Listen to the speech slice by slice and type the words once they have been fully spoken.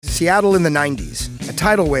Seattle in the 90s. A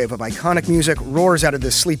tidal wave of iconic music roars out of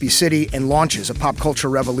this sleepy city and launches a pop culture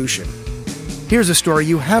revolution. Here's a story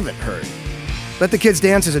you haven't heard. Let the Kids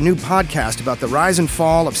Dance is a new podcast about the rise and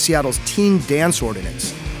fall of Seattle's teen dance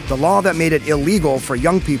ordinance, the law that made it illegal for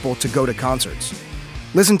young people to go to concerts.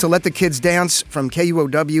 Listen to Let the Kids Dance from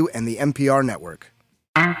KUOW and the NPR network.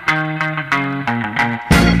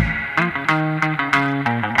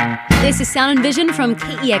 This is Sound and Vision from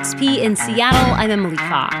KEXP in Seattle. I'm Emily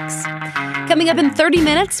Fox. Coming up in 30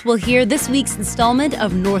 minutes, we'll hear this week's installment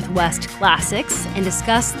of Northwest Classics and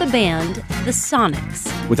discuss the band The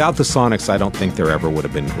Sonics. Without the Sonics, I don't think there ever would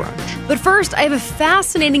have been grunge. But first, I have a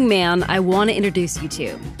fascinating man I want to introduce you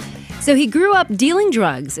to. So he grew up dealing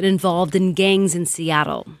drugs and involved in gangs in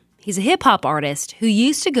Seattle. He's a hip-hop artist who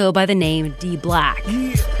used to go by the name D Black.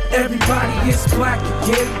 Yeah, everybody is black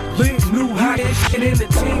again. Live new hot and in the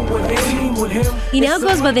team with him. He now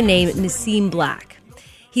goes by the name Nassim Black.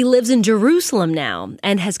 He lives in Jerusalem now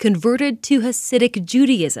and has converted to Hasidic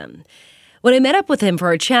Judaism. When I met up with him for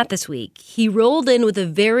our chat this week, he rolled in with a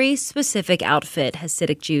very specific outfit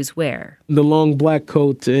Hasidic Jews wear. The long black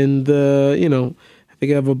coat and I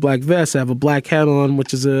think I have a black vest. I have a black hat on,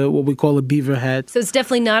 which is what we call a beaver hat. So it's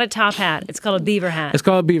definitely not a top hat. It's called a beaver hat. It's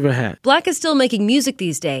called a beaver hat. Black is still making music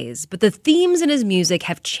these days, but the themes in his music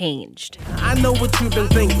have changed. I know what you've been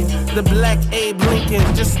thinking. The Black Abe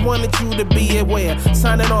Lincoln just wanted you to be aware.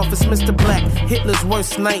 Signing off as Mr. Black, Hitler's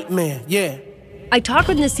worst nightmare. Yeah. I talked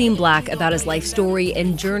with Nassim Black about his life story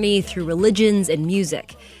and journey through religions and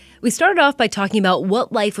music. We started off by talking about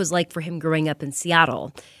what life was like for him growing up in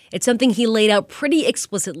Seattle. It's something he laid out pretty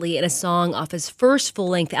explicitly in a song off his first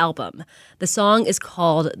full-length album. The song is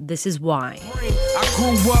called This Is Why. I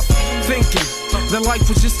grew up thinking that life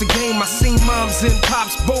was just a game. I seen moms and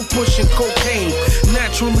pops both pushing cocaine.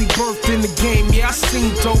 Naturally birthed in the game, yeah, I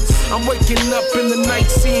seen dope. I'm waking up in the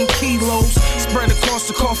night seeing kilos spread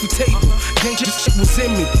across the coffee table. Dangerous shit was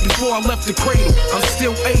in me before I left the cradle. I'm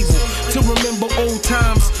still able to remember old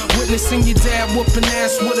times. Witnessing your dad whooping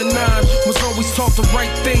ass with a 9. Was always taught the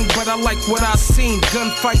right thing, but I like what I seen.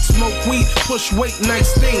 Gunfight, smoke weed, push weight,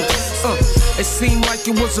 nice things. It seemed like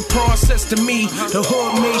it was a process to me. The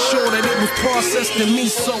hood made sure that it was processed to me,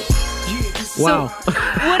 so... Wow. So,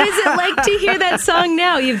 what is it like to hear that song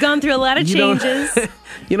now? You've gone through a lot of changes.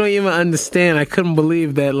 You don't even understand. I couldn't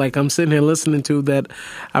believe that, like, I'm sitting here listening to that.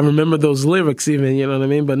 I remember those lyrics even, you know what I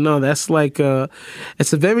mean? But no, that's like,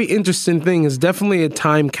 it's a very interesting thing. It's definitely a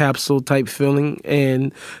time capsule type feeling.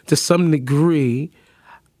 And to some degree,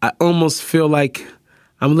 I almost feel like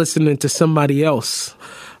I'm listening to somebody else.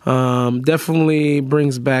 Definitely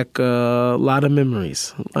brings back a lot of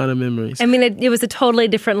memories. I mean, it was a totally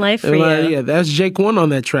different life for you. Yeah, that's Jake One on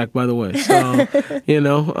that track, by the way. So,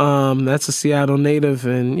 that's a Seattle native,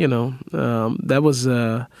 and, that was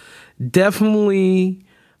definitely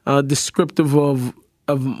descriptive of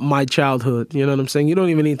my childhood. You know what I'm saying? You don't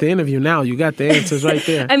even need to interview now. You got the answers right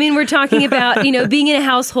there. I mean, we're talking about, being in a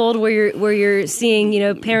household where you're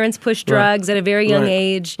seeing, parents push drugs at a very young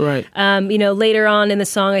age. Right. Later on in the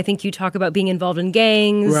song, I think you talk about being involved in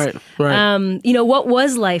gangs. Right. What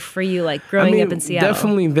was life for you like growing up in Seattle?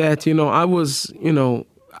 Definitely that,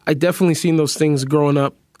 I definitely seen those things growing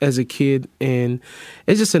up as a kid, and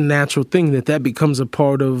it's just a natural thing that becomes a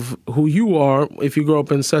part of who you are if you grow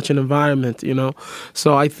up in such an environment,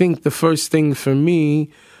 So I think the first thing for me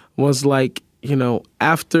was like,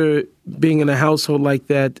 after being in a household like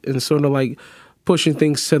that and sort of like pushing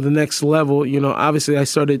things to the next level, obviously I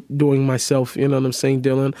started doing myself, you know what I'm saying,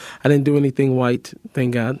 Dylan? I didn't do anything white,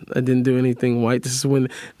 thank God. I didn't do anything white. This is when,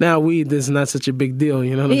 now weed is not such a big deal,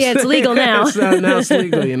 you know what I'm saying? Yeah, it's legal now. Now it's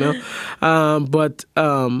legal, But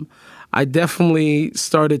I definitely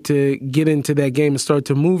started to get into that game and start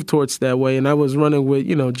to move towards that way. And I was running with,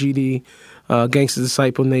 GD, Gangsta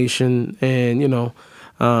Disciple Nation, and,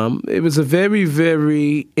 it was a very,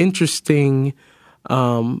 very interesting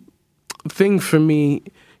thing for me,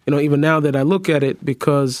 even now that I look at it,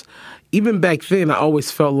 because even back then I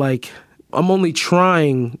always felt like I'm only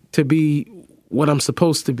trying to be what I'm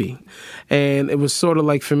supposed to be. And it was sort of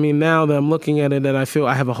like for me now that I'm looking at it, that I feel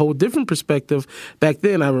I have a whole different perspective. Back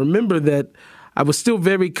then I remember that I was still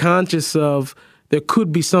very conscious of there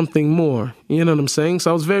could be something more, you know what I'm saying?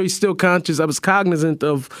 So I was very still conscious. I was cognizant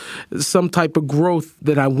of some type of growth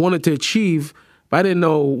that I wanted to achieve, but I didn't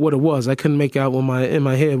know what it was. I couldn't make out in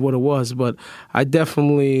my head what it was, but I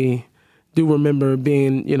definitely do remember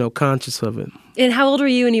being, conscious of it. And how old were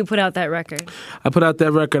you when you put out that record? I put out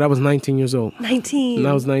that record, I was 19 years old. 19. And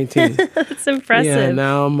I was 19. That's impressive. Yeah,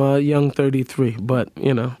 now I'm a young 33, but,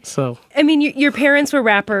 so. I mean, your parents were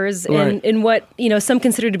rappers Right. in what, some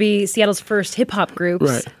consider to be Seattle's first hip-hop groups.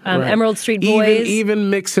 Right. Emerald Street Boys. Even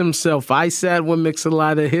Mix himself. I sat with Mix a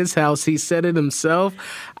lot at his house. He said it himself.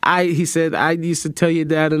 He said, I used to tell your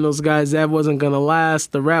dad and those guys that wasn't going to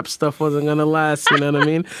last. The rap stuff wasn't going to last. You know what I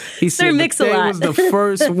mean? He said they was the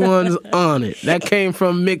first ones on it. That came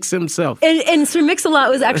from Mix himself. And Sir Mix-a-Lot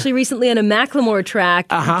was actually recently on a Macklemore track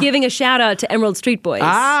giving a shout-out to Emerald Street Boys.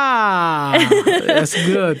 That's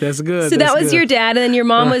good. That's good. So that was your dad, and then your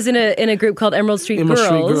mom was in a group called Emerald Street Girls.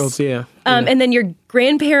 Emerald Street Girls, yeah. And then your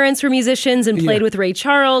grandparents were musicians and played with Ray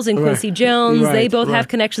Charles and Quincy Jones. They both have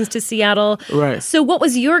connections to Seattle. Right. So what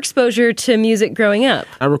was your exposure to music growing up?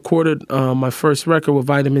 I recorded my first record with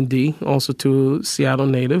Vitamin D, also to Seattle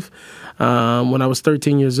native, when I was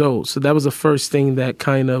 13 years old. So that was the first thing that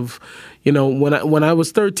kind of, when I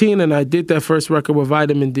was 13 and I did that first record with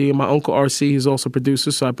Vitamin D, and my uncle RC, he's also a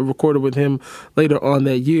producer, so I recorded with him later on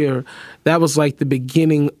that year. That was like the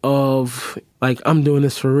beginning of, I'm doing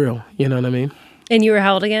this for real. You know what I mean? And you were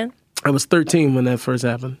how old again? I was 13 when that first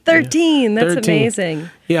happened. 13, yeah. That's 13. amazing.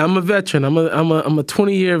 Yeah, I'm a veteran. I'm a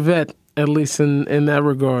 20-year vet, at least in that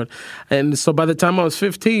regard. And so by the time I was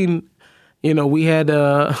 15, we had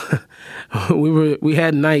we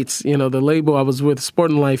had nights. The label I was with,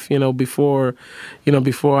 Sporting Life. Before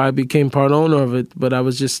I became part owner of it, but I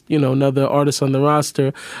was just another artist on the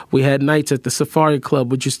roster. We had nights at the Safari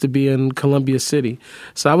Club, which used to be in Columbia City.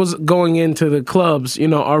 So I was going into the clubs,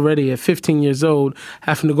 already at 15 years old,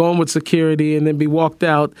 having to go in with security and then be walked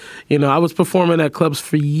out. I was performing at clubs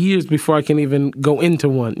for years before I can even go into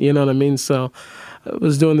one. You know what I mean? So I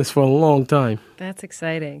was doing this for a long time. That's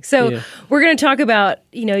exciting. So we're going to talk about,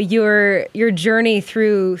 your journey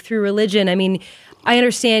through religion. I mean, I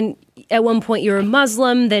understand at one point you were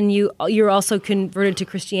Muslim, then you're also converted to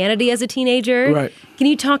Christianity as a teenager. Right. Can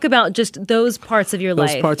you talk about just those parts of your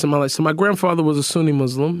life? Those parts of my life. So my grandfather was a Sunni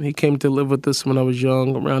Muslim. He came to live with us when I was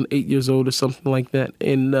young, around 8 years old or something like that.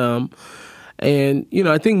 And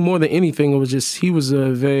I think more than anything, it was just he was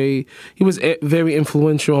very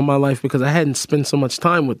influential on my life because I hadn't spent so much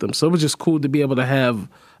time with him. So it was just cool to be able to have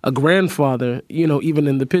a grandfather, even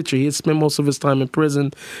in the picture. He had spent most of his time in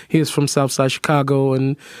prison. He was from Southside Chicago,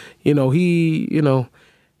 and he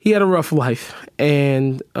had a rough life.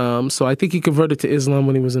 And so I think he converted to Islam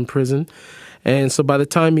when he was in prison. And so by the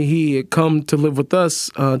time he had come to live with us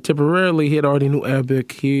temporarily, he had already knew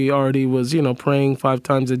Arabic. He already was, praying 5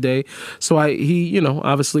 times a day. So he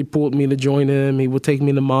obviously pulled me to join him. He would take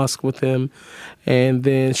me to mosque with him. And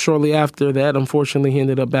then shortly after that, unfortunately, he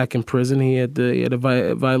ended up back in prison. He had a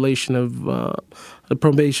violation of a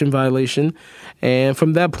probation violation. And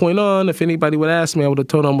from that point on, if anybody would ask me, I would have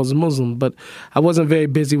told them I was a Muslim. But I wasn't very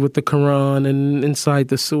busy with the Quran and inside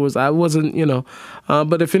the sewers. I wasn't,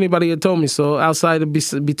 but if anybody had told me so, outside of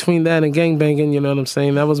between that and gangbanging, you know what I'm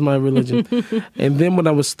saying, that was my religion. And then when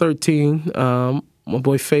I was 13, my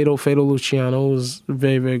boy Fado Luciano was a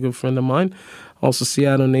very, very good friend of mine. Also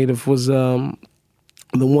Seattle native, was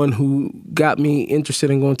the one who got me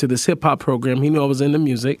interested in going to this hip-hop program. He knew I was into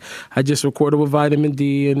music. I just recorded with Vitamin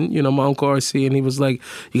D and, my Uncle RC, and he was like,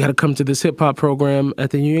 you got to come to this hip-hop program at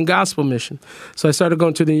the Union Gospel Mission. So I started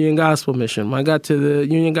going to the Union Gospel Mission. When I got to the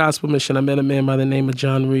Union Gospel Mission, I met a man by the name of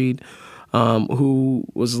John Reed, who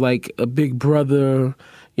was like a big brother,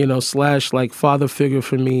 / like father figure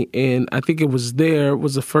for me. And I think it was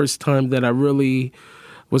the first time that I really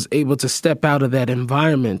was able to step out of that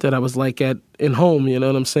environment that I was like in home, you know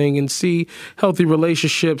what I'm saying, and see healthy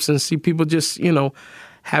relationships and see people just,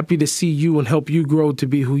 happy to see you and help you grow to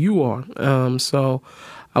be who you are. So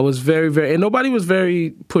I was very, very, and nobody was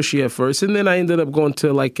very pushy at first. And then I ended up going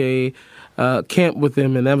to like a camp with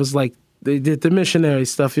them, and that was like, they did the missionary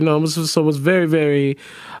stuff, It was very, very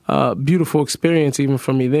beautiful experience even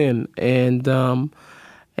for me then.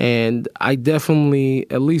 And I definitely,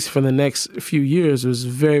 at least for the next few years, was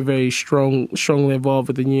very, very strongly involved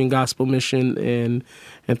with the Union Gospel Mission and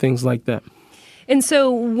things like that. And so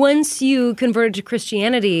once you converted to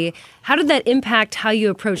Christianity, how did that impact how you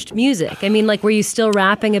approached music? I mean, like, were you still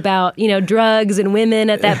rapping about, drugs and women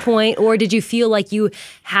at that point? Or did you feel like you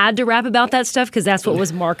had to rap about that stuff because that's what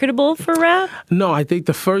was marketable for rap? No, I think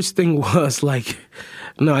the first thing was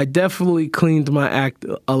I definitely cleaned my act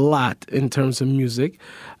a lot in terms of music.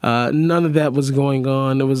 None of that was going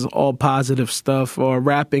on. It was all positive stuff or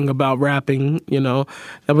rapping about rapping,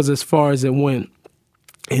 That was as far as it went.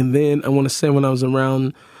 And then I want to say when I was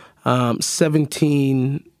around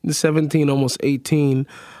 17, almost 18,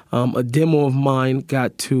 a demo of mine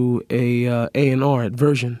got to a A&R at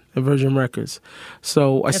Virgin Records.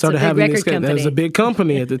 So I started having this. That was a big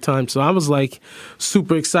company at the time. So I was like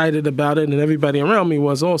super excited about it, and everybody around me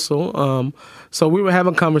was also. So we were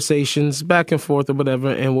having conversations back and forth or whatever.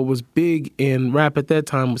 And what was big in rap at that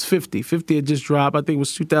time was 50. 50 had just dropped. I think it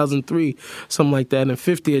was 2003, something like that. And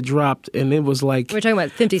 50 had dropped, and it was like we're talking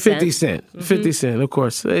about 50 Cent. 50 Cent. Mm-hmm. 50 Cent, of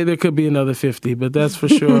course. Hey, there could be another 50, but that's for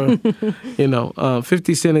sure.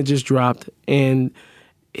 50 Cent had just dropped, and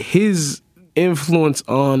his influence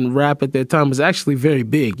on rap at that time was actually very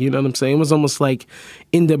big. You know what I'm saying? It was almost like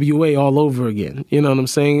NWA all over again. You know what I'm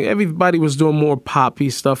saying? Everybody was doing more poppy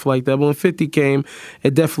stuff like that. But when 50 came,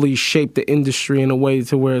 it definitely shaped the industry in a way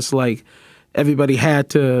to where it's like everybody had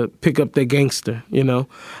to pick up their gangster,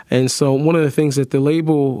 And so one of the things that the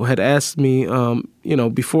label had asked me,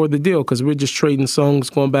 before the deal, because we're just trading songs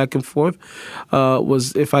going back and forth,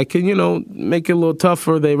 was if I could, make it a little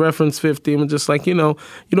tougher. They referenced 50 and just like, you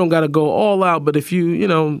don't got to go all out, but if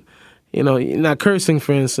you're not cursing,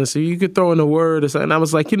 for instance, so you could throw in a word or something. And I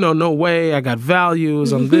was like, no way, I got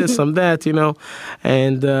values, I'm this, I'm that,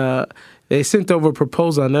 and they sent over a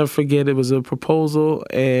proposal. I'll never forget. It was a proposal,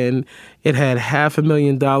 and it had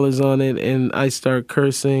 $500,000 on it, and I started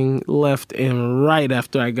cursing left and right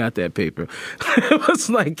after I got that paper. It was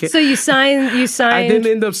like... So you signed... I didn't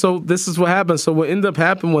end up... So this is what happened. So what ended up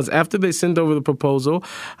happening was after they sent over the proposal,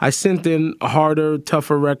 I sent in harder,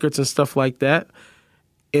 tougher records and stuff like that,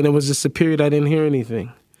 and it was just a period I didn't hear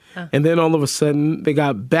anything. And then all of a sudden, they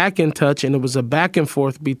got back in touch, and it was a back and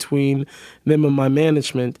forth between them and my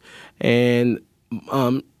management. And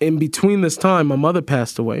in between this time, my mother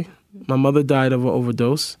passed away. My mother died of an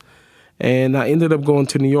overdose. And I ended up going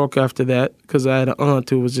to New York after that because I had an aunt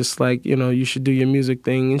who was just like, you should do your music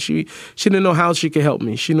thing. And she didn't know how she could help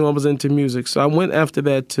me. She knew I was into music. So I went after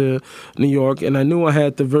that to New York, and I knew I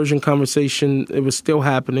had the Virgin conversation. It was still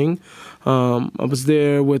happening. I was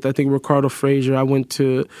there with, I think, Ricardo Frazier. I went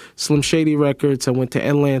to Slim Shady Records. I went to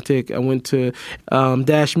Atlantic. I went to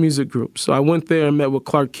Dash Music Group. So I went there and met with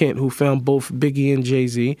Clark Kent, who found both Biggie and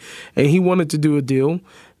Jay-Z. And he wanted to do a deal.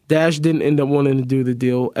 Dash didn't end up wanting to do the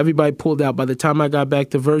deal. Everybody pulled out. By the time I got back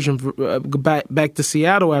to Virgin, back to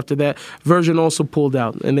Seattle after that, Virgin also pulled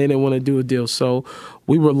out, and they didn't want to do a deal. So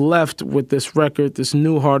we were left with this record, this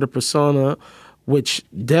new harder persona, which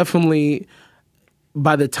definitely,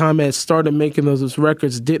 by the time I had started making those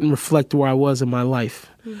records, didn't reflect where I was in my life.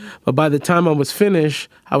 Mm-hmm. But by the time I was finished,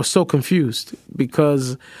 I was so confused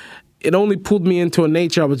because it only pulled me into a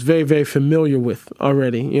nature I was very, very familiar with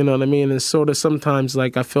already. You know what I mean? And sort of sometimes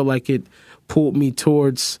like I feel like it pulled me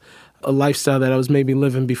towards a lifestyle that I was maybe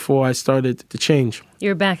living before I started to change.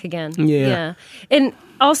 You're back again. Yeah. And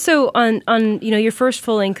also on your first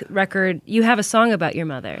full-length record, you have a song about your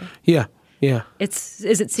mother. Yeah. Is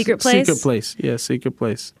it Secret Place? Secret Place. Yeah, Secret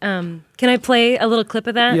Place. Can I play a little clip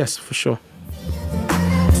of that? Yes, for sure.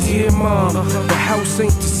 Dear Mom, the house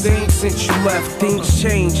ain't the same since you left. Things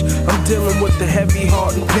change. I'm dealing with the heavy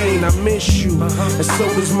heart and pain. I miss you. And so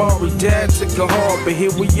does Mari. Dad took a heart, but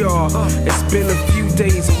here we are. It's been a few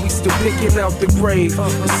days and we still picking out the grave.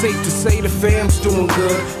 It's safe to say the fam's doing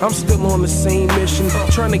good. I'm still on the same mission,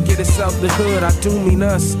 trying to get us out the hood. I do mean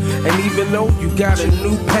us. And even though you got a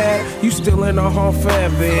new pad, you still in our heart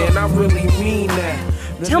forever. And I really mean that.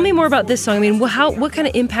 Tell me more about this song. I mean, what kind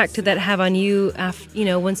of impact did that have on you after,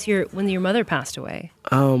 when your mother passed away?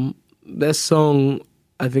 That song,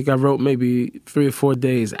 I think I wrote maybe 3 or 4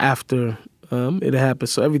 days after it happened.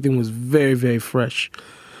 So everything was very, very fresh.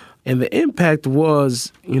 And the impact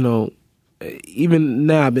was, even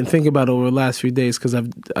now I've been thinking about it over the last few days because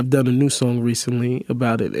I've done a new song recently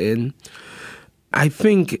about it. And I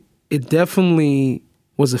think it definitely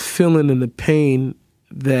was a feeling and the pain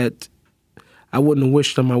that I wouldn't have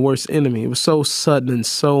wished on my worst enemy. It was so sudden and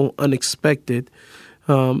so unexpected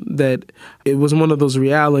that it was one of those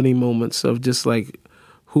reality moments of just like,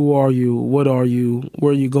 who are you? What are you?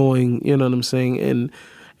 Where are you going? You know what I'm saying?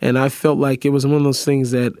 And I felt like it was one of those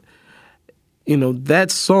things that,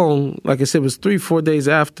 that song, like I said, was 3-4 days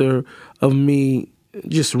after of me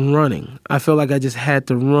just running. I felt like I just had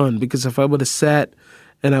to run because if I would have sat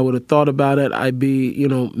and I would have thought about it, I'd be,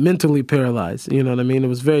 mentally paralyzed. You know what I mean? It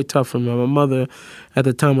was very tough for me. My mother at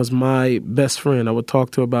the time was my best friend. I would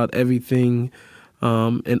talk to her about everything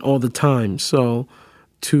and all the time. So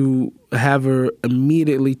to have her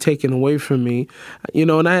immediately taken away from me,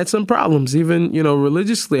 and I had some problems. Even,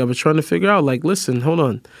 religiously, I was trying to figure out, like, listen, hold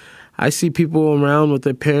on. I see people around with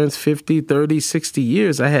their parents 50, 30, 60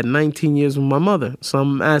 years. I had 19 years with my mother. So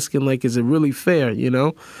I'm asking, like, is it really fair,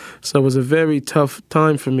 So it was a very tough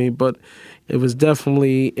time for me. But It was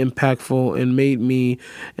definitely impactful and made me,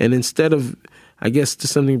 and instead of, I guess, to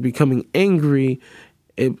something becoming angry,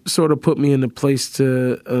 it sort of put me in a place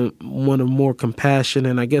to one of more compassion,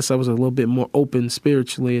 and I guess I was a little bit more open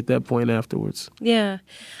spiritually at that point afterwards. Yeah.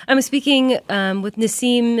 I'm speaking with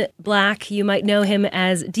Nassim Black. You might know him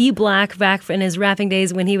as D Black back in his rapping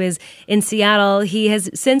days when he was in Seattle. He has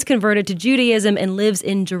since converted to Judaism and lives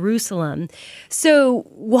in Jerusalem. So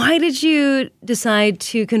why did you decide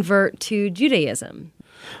to convert to Judaism?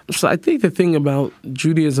 So I think the thing about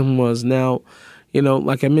Judaism was now,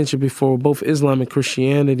 like I mentioned before, both Islam and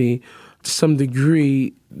Christianity, to some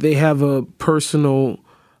degree, they have a personal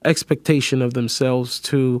expectation of themselves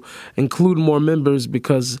to include more members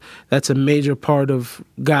because that's a major part of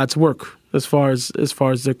God's work as far as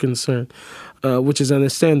they're concerned, which is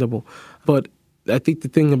understandable. But I think the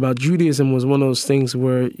thing about Judaism was one of those things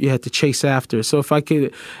where you had to chase after. So if I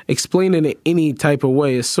could explain it in any type of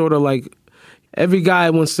way, it's sort of like every guy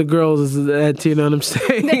wants the girls that, you know what I'm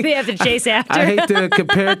saying? That they have to chase after. I hate to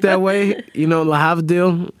compare it that way.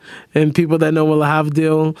 Lahavdil, and people that know what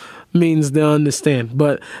Lahavdil means, they'll understand.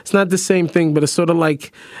 But it's not the same thing, but it's sort of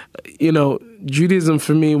like, Judaism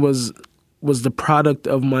for me was the product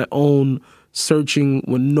of my own searching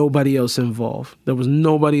with nobody else involved. There was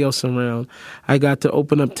nobody else around. I got to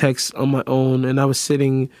open up texts on my own, and I was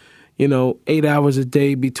sitting 8 hours a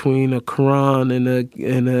day between a Quran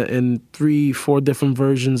and 3-4 different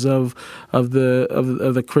versions of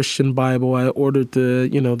the Christian Bible. I ordered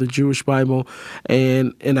the Jewish Bible,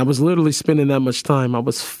 and I was literally spending that much time. I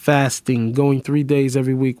was fasting, going 3 days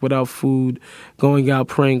every week without food, going out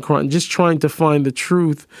praying Quran, just trying to find the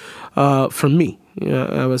truth for me.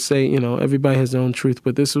 I would say, everybody has their own truth,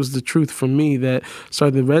 but this was the truth for me that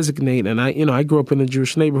started to resonate. And I grew up in a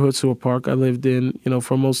Jewish neighborhood, Sewell Park. I lived in,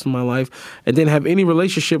 for most of my life. I didn't have any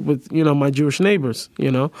relationship with, my Jewish neighbors.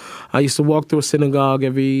 I used to walk through a synagogue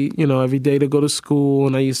every day to go to school,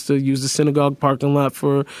 and I used to use the synagogue parking lot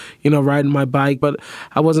for, riding my bike. But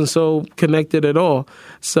I wasn't so connected at all.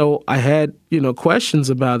 So I had, questions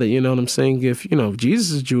about it. You know what I'm saying? If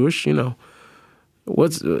Jesus is Jewish,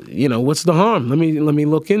 what's the harm? Let me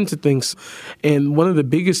look into things. And one of the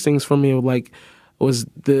biggest things for me was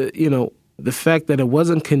the fact that it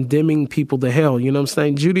wasn't condemning people to hell. You know what I'm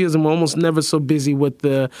saying? Judaism almost never so busy with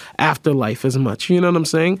the afterlife as much. You know what I'm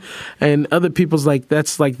saying? And other people's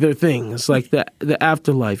that's their thing. It's like the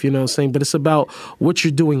afterlife, you know what I'm saying? But it's about what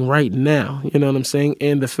you're doing right now. You know what I'm saying?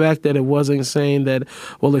 And the fact that it wasn't saying that,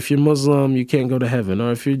 well, if you're Muslim, you can't go to heaven,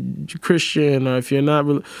 or if you're Christian, or if you're not,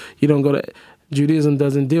 you don't go to. Judaism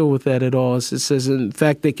doesn't deal with that at all. It says, in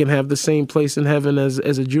fact, they can have the same place in heaven as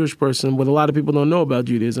a Jewish person, what a lot of people don't know about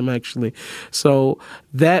Judaism, actually. So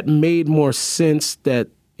that made more sense that,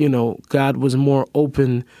 God was more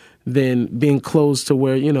open than being closed to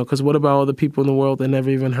where, because what about all the people in the world that never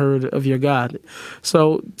even heard of your God?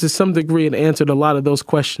 So to some degree, it answered a lot of those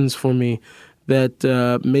questions for me that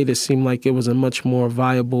made it seem like it was a much more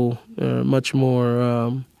viable, much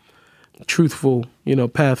more truthful,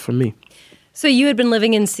 path for me. So you had been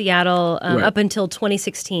living in Seattle Right. up until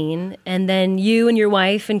 2016, and then you and your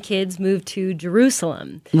wife and kids moved to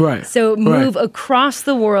Jerusalem. Right. So move Right. across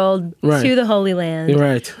the world Right. to the Holy Land.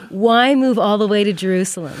 Right. Why move all the way to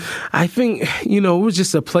Jerusalem? I think, it was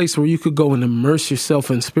just a place where you could go and immerse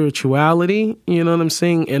yourself in spirituality, you know what I'm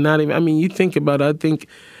saying? And not even, you think about it,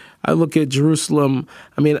 I look at Jerusalem,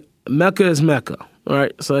 Mecca is Mecca, all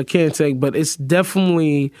right? So I can't say, but it's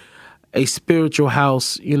definitely a spiritual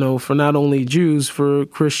house, for not only Jews, for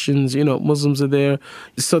Christians, Muslims are there.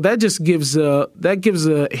 So that just gives a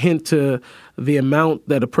hint to the amount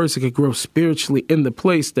that a person could grow spiritually in the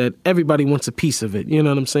place, that everybody wants a piece of it. You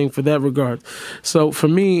know what I'm saying? For that regard. So for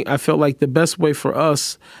me, I felt like the best way for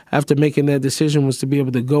us after making that decision was to be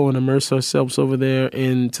able to go and immerse ourselves over there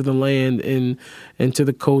into the land and to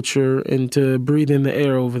the culture and to breathe in the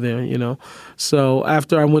air over there, So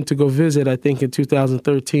after I went to go visit, I think in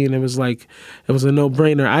 2013, it was a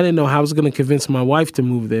no-brainer. I didn't know how I was going to convince my wife to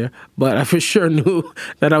move there, but I for sure knew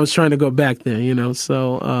that I was trying to go back there,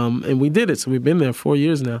 So, and we did it. So we've been there 4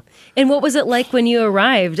 years now. And what was it like when you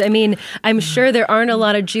arrived? I'm sure there aren't a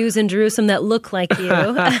lot of Jews in Jerusalem that look like you.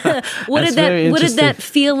 What did that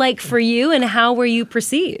feel like for you, and how were you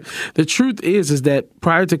perceived? The truth is that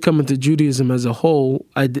prior to coming to Judaism as a whole,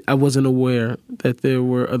 I wasn't aware that there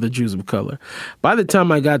were other Jews of color. By the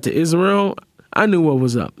time I got to Israel, I knew what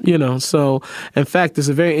was up, So, in fact, it's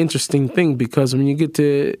a very interesting thing because when you get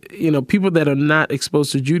to, people that are not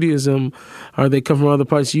exposed to Judaism or they come from other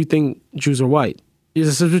parts, you think Jews are white.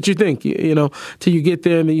 This is what you think, till you get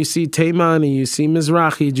there and then you see Taiman and you see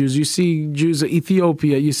Mizrahi Jews, you see Jews of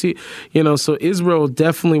Ethiopia, you see, so Israel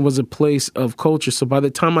definitely was a place of culture. So by the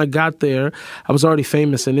time I got there, I was already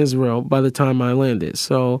famous in Israel by the time I landed.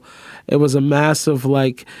 So it was a massive,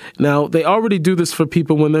 now they already do this for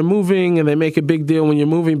people when they're moving and they make a big deal when you're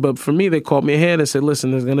moving. But for me, they called me ahead and said,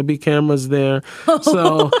 listen, there's going to be cameras there.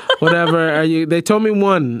 So whatever, they told me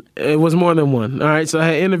one. It was more than one. All right. So I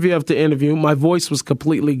had interview after interview. My voice was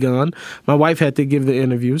completely gone. My wife had to give the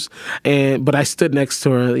interviews, but I stood next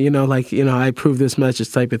to her, I approve this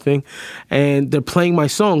message type of thing. And they're playing my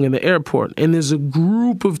song in the airport. And there's a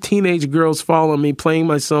group of teenage girls following me playing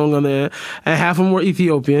my song on there. And half of them were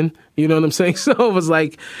Ethiopian. You know what I'm saying? So it was I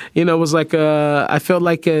felt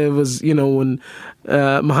like it was, when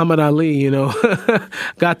Muhammad Ali,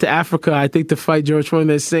 got to Africa, I think, to fight George Foreman,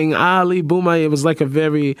 they sing Ali Boumai. It was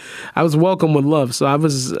I was welcomed with love. So I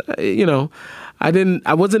was,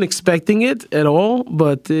 I wasn't expecting it at all,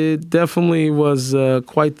 but it definitely was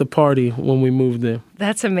quite the party when we moved there.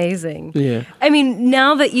 That's amazing. Yeah. I mean,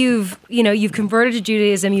 now that you've converted to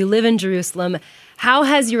Judaism, you live in Jerusalem, how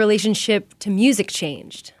has your relationship to music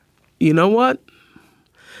changed? You know what?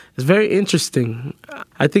 It's very interesting.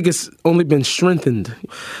 I think it's only been strengthened.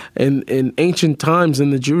 In ancient times in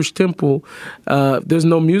the Jewish temple, there's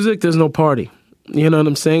no music, there's no party. You know what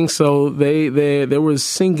I'm saying? So there was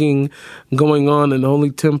singing going on in the Holy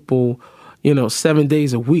Temple, 7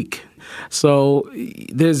 days a week. So I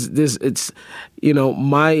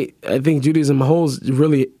think Judaism holds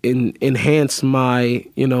really enhanced my,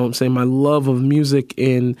 my love of music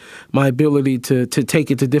and my ability to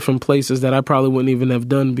take it to different places that I probably wouldn't even have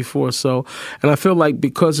done before. So, and I feel like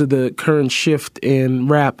because of the current shift in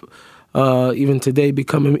rap, even today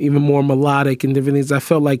becoming even more melodic and different things, I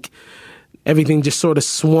felt like everything just sort of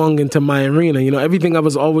swung into my arena. Everything I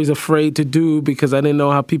was always afraid to do because I didn't know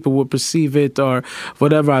how people would perceive it or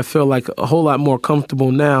whatever. I feel like a whole lot more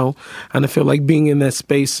comfortable now. And I feel like being in that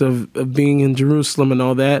space of being in Jerusalem and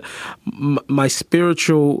all that, my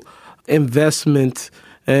spiritual investment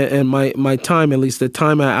and my time, at least the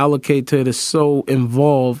time I allocate to it, is so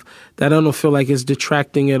involved that I don't feel like it's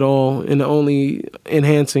detracting at all and only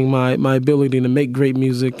enhancing my ability to make great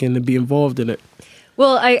music and to be involved in it.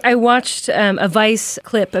 Well, I watched a Vice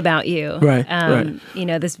clip about you. Right,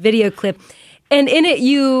 right. This video clip. And in it,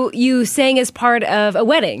 you sang as part of a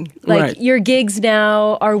wedding. Right. Your gigs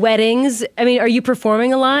now are weddings. I mean, are you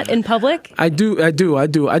performing a lot in public? I do. I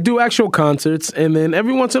do actual concerts, and then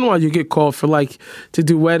every once in a while you get called for to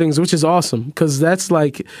do weddings, which is awesome because that's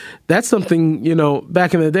something,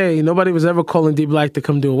 back in the day, nobody was ever calling D Black to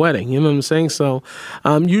come do a wedding. You know what I'm saying? So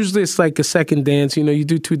usually it's like a second dance. You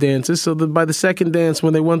do two dances. So by the second dance,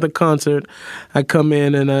 when they want the concert, I come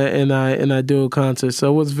in and I do a concert.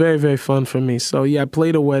 So it was very, very fun for me. So, yeah, I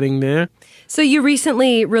played a wedding there. So you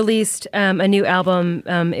recently released a new album.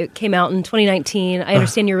 It came out in 2019. I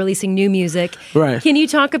understand you're releasing new music. Right. Can you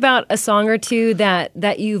talk about a song or two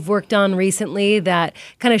that you've worked on recently that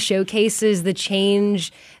kind of showcases the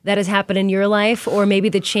change that has happened in your life, or maybe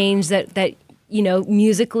the change that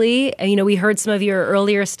musically? We heard some of your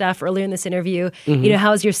earlier stuff earlier in this interview. Mm-hmm.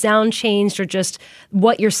 How has your sound changed, or just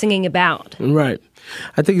what you're singing about? Right.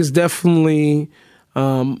 I think it's definitely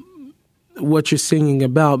what you're singing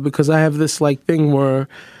about, because I have this thing where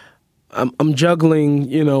I'm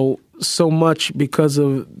juggling, so much because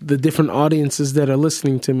of the different audiences that are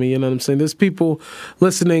listening to me. You know what I'm saying? There's people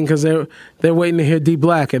listening because they're waiting to hear D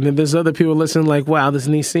Black, and then there's other people listening wow, this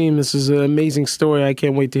Nissim, this is an amazing story. I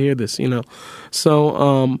can't wait to hear this.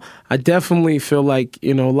 So I definitely feel like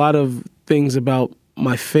a lot of things about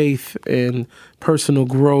my faith and personal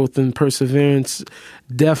growth and perseverance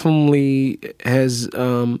definitely has,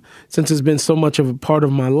 since it's been so much of a part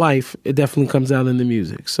of my life, it definitely comes out in the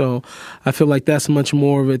music. So I feel like that's much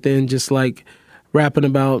more of it than just rapping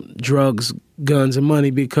about drugs, guns, and money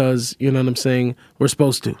because, you know what I'm saying, we're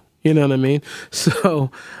supposed to. You know what I mean? So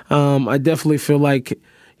I definitely feel like,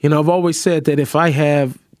 I've always said that if I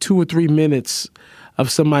have 2 or 3 minutes of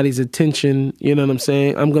somebody's attention, you know what I'm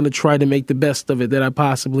saying, I'm going to try to make the best of it that I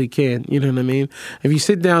possibly can. You know what I mean? If you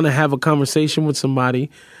sit down and have a conversation with somebody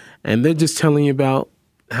and they're just telling you about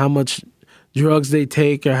how much drugs they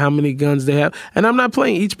take or how many guns they have, and I'm not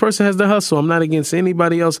playing, each person has the hustle. I'm not against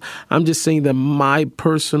anybody else. I'm just saying that my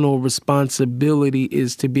personal responsibility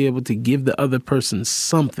is to be able to give the other person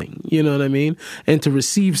something, you know what I mean? And to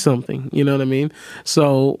receive something, you know what I mean?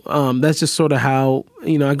 So that's just sort of how,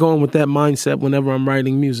 I go in with that mindset whenever I'm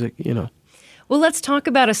writing music, Well, let's talk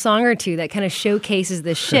about a song or two that kind of showcases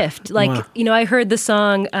the shift. Like, Wow. I heard the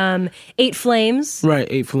song 8 Flames. Right,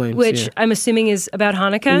 8 Flames. Which yeah. I'm assuming is about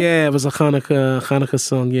Hanukkah. Yeah, it was a Hanukkah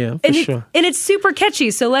song, yeah, for sure. And it's super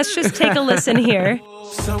catchy, so let's just take a listen here.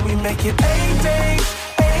 So we make it 8 days,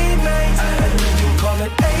 8 nights, and then you call it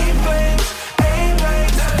 8 flames, 8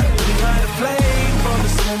 nights. We light a flame for the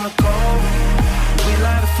cynical. We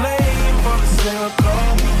light a flame for the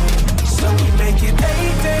cynical. So we make it 8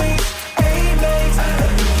 days, 8 nights, and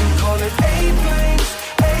then you call it 8 flames,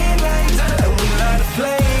 8 nights. And we light a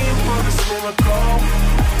flame for the cynical.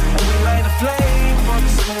 And we light a flame for the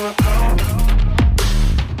cynical.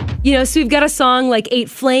 So we've got a song like 8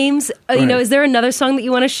 Flames. Right. Is there another song that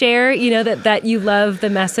you want to share, that you love the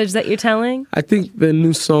message that you're telling? I think the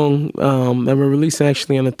new song that we're releasing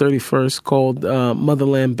actually on the 31st called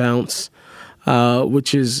Motherland Bounce,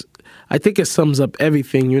 which is, I think it sums up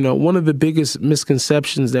everything. One of the biggest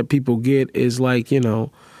misconceptions that people get is like,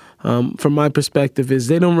 from my perspective, is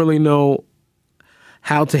they don't really know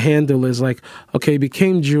how to handle is like, okay,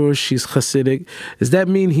 became Jewish, he's Hasidic. Does that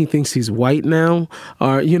mean he thinks he's white now?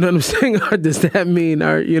 Or, you know what I'm saying? Or does that mean,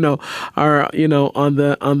 on the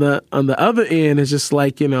other end, it's just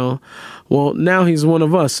like, well, now he's one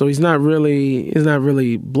of us, so he's not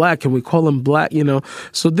really black. Can we call him black?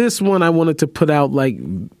 So this one I wanted to put out like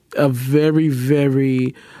a very,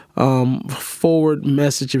 very forward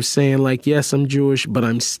message of saying like, yes, I'm Jewish, but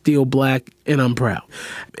I'm still black and I'm proud.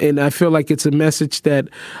 And I feel like it's a message that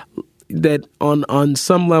on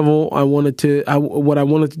some level what I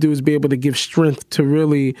wanted to do is be able to give strength to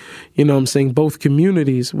really, both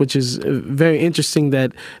communities, which is very interesting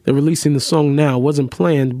that they're releasing the song now. It wasn't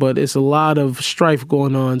planned, but it's a lot of strife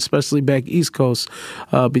going on, especially back East Coast,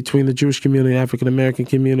 between the Jewish community and African American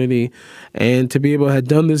community. And to be able to have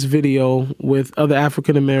done this video with other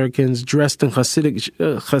African Americans dressed in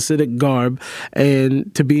Hasidic garb,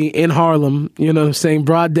 and to be in Harlem,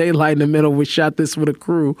 broad daylight in the middle. We shot this with a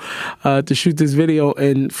crew to shoot this video,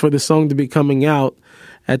 and for the song to be coming out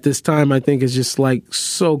at this time, I think is just like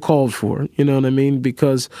so called for, you know what I mean?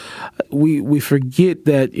 Because we forget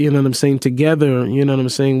that, together,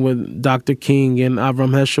 with Dr. King and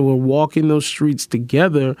Avram Heschel, we're walking those streets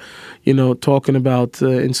together, talking about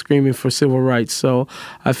and screaming for civil rights. So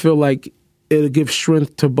I feel like it'll give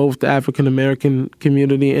strength to both the African American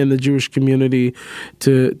community and the Jewish community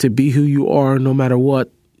to be who you are, no matter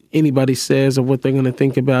what anybody says or what they're going to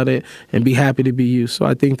think about it, and be happy to be you. So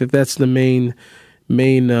I think that's the main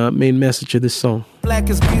message of this song. Black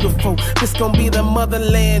is beautiful. This gonna be the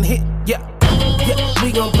motherland hit. Yeah.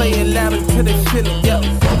 We gonna play it loud until they feel it. Yeah.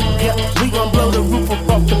 We gonna blow the roof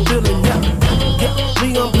off the building. Yeah.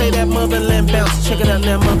 We gonna play that motherland bounce. Check it out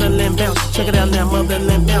now, motherland bounce. Check it out now,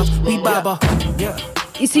 motherland bounce. We baba. Yeah.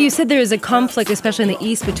 So you said there is a conflict, especially in the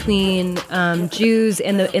East, between Jews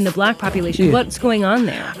and the black population. Yeah. What's going on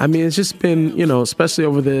there? I mean, it's just been, especially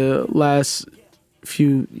over the last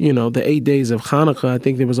few, the 8 days of Hanukkah, I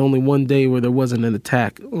think there was only one day where there wasn't an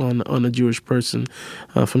attack on a Jewish person,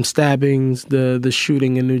 from stabbings, the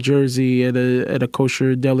shooting in New Jersey at a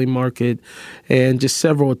kosher deli market, and just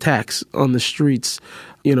several attacks on the streets,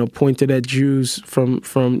 pointed at Jews from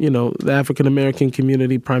the African American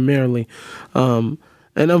community primarily.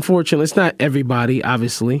 And unfortunately, it's not everybody,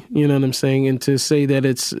 obviously, you know what I'm saying? And to say that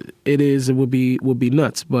it would be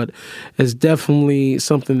nuts, but it's definitely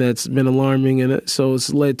something that's been alarming. And so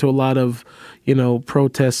it's led to a lot of,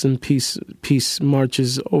 protests and peace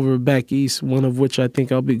marches over back east, one of which I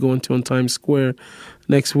think I'll be going to in Times Square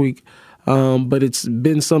next week. But it's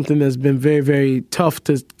been something that's been very, very tough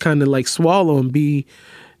to kind of like swallow and be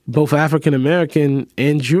both African American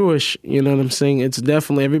and Jewish, you know what I'm saying? It's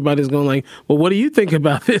definitely, everybody's going like, well, what do you think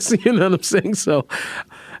about this? You know what I'm saying? So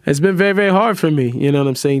it's been very, very hard for me, you know what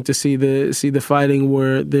I'm saying, to see the fighting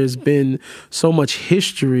where there's been so much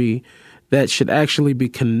history that should actually be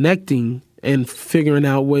connecting and figuring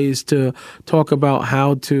out ways to talk about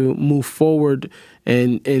how to move forward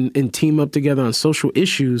and team up together on social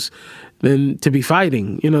issues than to be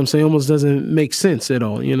fighting, you know what I'm saying? Almost doesn't make sense at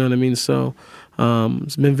all, you know what I mean? So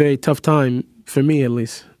it's been a very tough time for me, at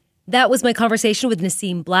least. That was my conversation with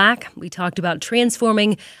Nasim Black. We talked about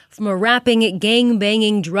transforming from a rapping,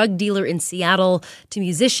 gang-banging drug dealer in Seattle to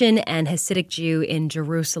musician and Hasidic Jew in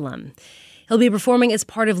Jerusalem. He'll be performing as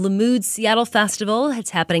part of Limud's Seattle Festival. It's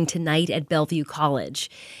happening tonight at Bellevue College.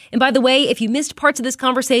 And by the way, if you missed parts of this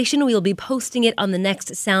conversation, we'll be posting it on the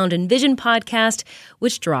next Sound and Vision podcast,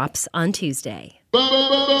 which drops on Tuesday. Yeah.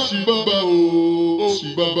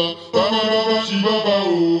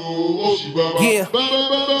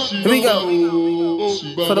 Here we go.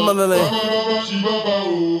 For the motherland.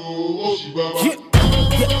 Yeah.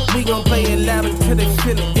 we gon' play it loud until they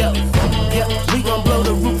feel it, yeah. Yeah, we gon' blow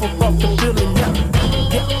the roof up off the building, yeah.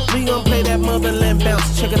 Yeah, we gon' play that motherland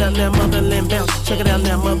bounce. Check it out now, motherland bounce. Check it out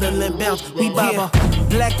now, motherland bounce. We Baba.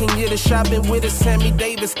 Black and Yiddish, I've been with a Sammy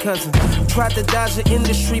Davis cousin. Tried to dodge the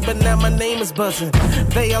industry, but now my name is buzzing.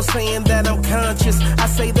 They all saying that I'm conscious. I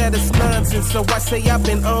say that it's nonsense. So I say I've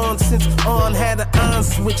been on since on had an on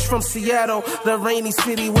switch from Seattle, the rainy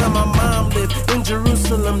city where my mom lived. In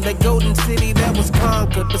Jerusalem, that golden city that was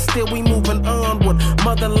conquered. But still we moving onward.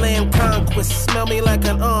 Motherland conquest. Smell me like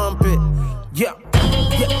an armpit. Yeah.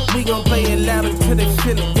 Yeah, we gon' play it loud until they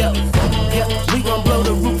feel it, yeah. Yeah, we gon' blow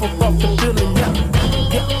the roof up off the building, yeah.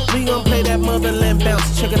 Yeah, we gon' play that motherland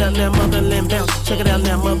bounce. Check it out now, motherland bounce. Check it out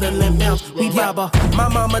now, motherland bounce. We Baba. My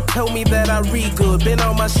mama told me that I read good. Been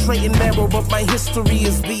on my straight and narrow, but my history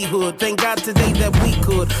is the hood. Thank God today that we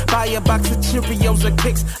could buy a box of Cheerios or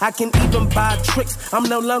Kicks. I can even buy tricks. I'm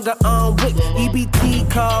no longer on WIC.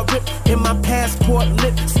 EBT card rip in my passport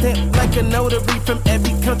lip. Stamped like a notary from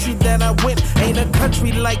every country that I went. Ain't a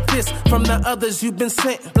country like this from the others you've been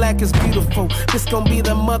sent. Black is beautiful. This gon' be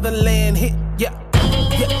the motherland hit, yeah.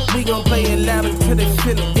 Yeah, we gon' play it loud until they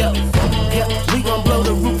feel it, yeah. Yeah, we gon' blow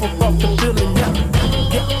the roof up off the building, yeah.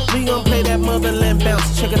 Yeah, we gon' play that motherland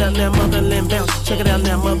bounce. Check it out now, motherland bounce. Check it out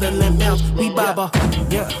now, motherland bounce. We Baba,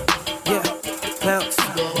 yeah, yeah, bounce,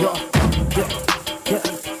 yeah, yeah, yeah,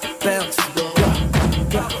 bounce, yeah,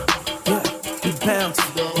 yeah, yeah, we bounce,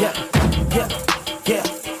 yeah, yeah, yeah,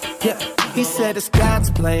 yeah. He said it's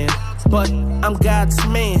God's plan, but I'm God's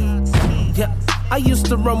man, yeah. I used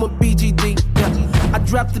to run with BGD, yeah. I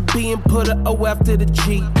dropped the B and put a O after the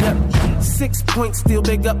G, yeah. 6 points, still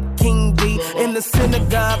big up King D. In the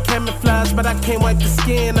synagogue, camouflage, but I can't wipe the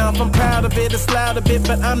skin off. I'm proud of it, it's loud a bit,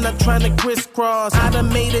 but I'm not trying to crisscross. I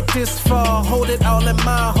done made it this far, hold it all in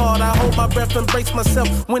my heart. I hold my breath and brace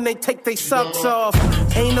myself when they take their socks off.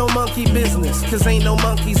 Ain't no monkey business, cause ain't no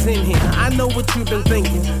monkeys in here. I know what you've been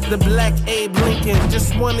thinking, the black Abe Lincoln.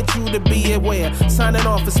 Just wanted you to be aware. Signing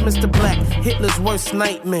off, it's Mr. Black, Hitler's worst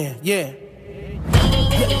nightmare, yeah.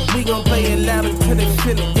 Yeah, we gon' play it loud until they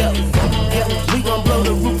feel it, yeah. Yeah, we gon' blow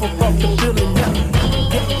the roof up off the building, yeah.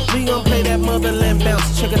 Yeah, we gon' play that motherland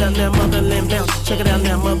bounce. Check it out now, motherland bounce. Check it out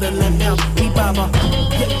now, motherland bounce. We Baba.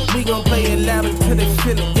 Yeah, we gon' play it loud until they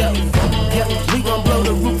feel it, yeah. Yeah, we gon' blow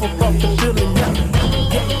the roof up off the building, yeah.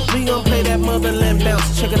 Yeah, we gon' play that motherland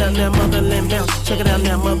bounce. Check it out now, motherland bounce. Check it out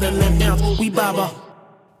now, motherland bounce. We Baba.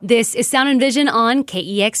 This is Sound and Vision on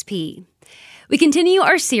KEXP. We continue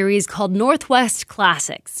our series called Northwest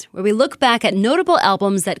Classics, where we look back at notable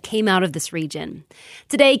albums that came out of this region.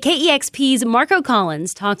 Today, KEXP's Marco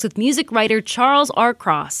Collins talks with music writer Charles R.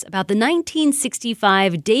 Cross about the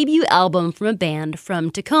 1965 debut album from a band from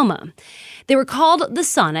Tacoma. They were called The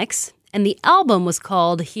Sonics, and the album was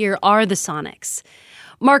called Here Are the Sonics.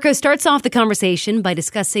 Marco starts off the conversation by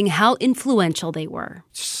discussing how influential they were.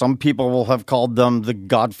 Some people will have called them the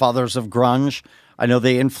godfathers of grunge. I know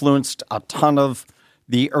they influenced a ton of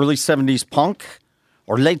the early 70s punk,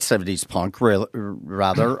 or late 70s punk,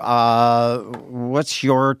 rather. What's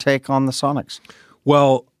your take on the Sonics?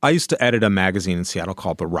 Well, I used to edit a magazine in Seattle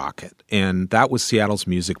called The Rocket, and that was Seattle's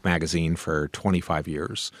music magazine for 25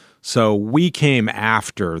 years. So we came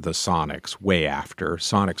after the Sonics, way after.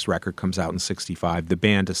 Sonics record comes out in 65. The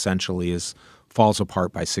band essentially falls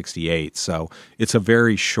apart by 68. So it's a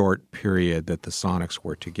very short period that the Sonics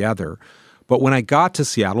were together. But when I got to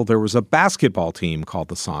Seattle, there was a basketball team called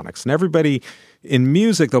the Sonics. And everybody in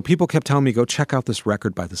music, though, people kept telling me, go check out this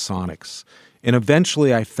record by the Sonics. And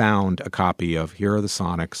eventually I found a copy of Here Are the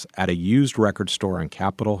Sonics at a used record store on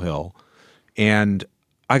Capitol Hill. And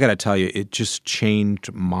I got to tell you, it just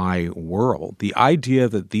changed my world. The idea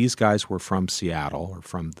that these guys were from Seattle, or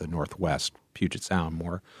from the Northwest, Puget Sound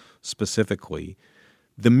more specifically,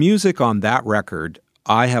 the music on that record,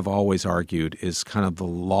 I have always argued, is kind of the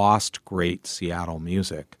lost great Seattle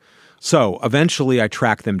music. So eventually I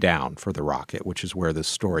tracked them down for The Rocket, which is where this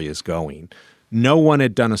story is going. No one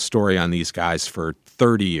had done a story on these guys for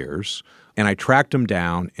 30 years, and I tracked them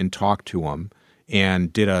down and talked to them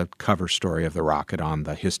and did a cover story of The Rocket on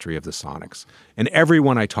the history of the Sonics. And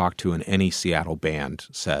everyone I talked to in any Seattle band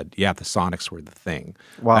said, yeah, the Sonics were the thing.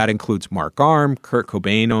 Wow. That includes Mark Arm. Kurt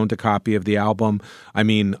Cobain owned a copy of the album. I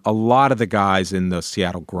mean, a lot of the guys in the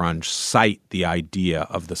Seattle grunge cite the idea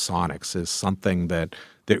of the Sonics as something that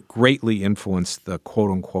greatly influenced the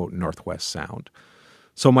quote-unquote Northwest sound.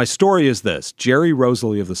 So my story is this. Jerry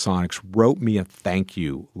Rosalie of the Sonics wrote me a thank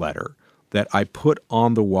you letter that I put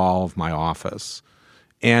on the wall of my office.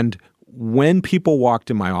 And when people walked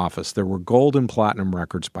in my office, there were gold and platinum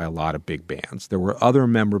records by a lot of big bands. There were other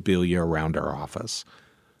memorabilia around our office.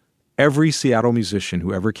 every Seattle musician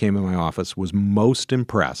who ever came in my office was most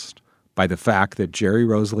impressed by the fact that Jerry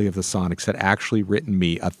Rosalie of the Sonics had actually written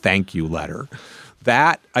me a thank you letter.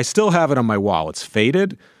 That, I still have it on my wall. It's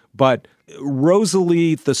faded, but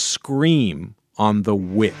Rosalie, the scream on The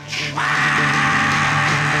Witch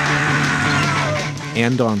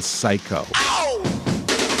and on Psycho.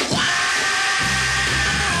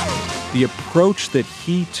 The approach that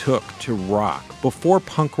he took to rock before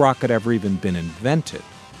punk rock had ever even been invented.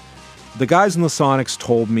 The guys in the Sonics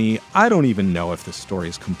told me, I don't even know if this story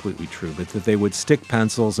is completely true, but that they would stick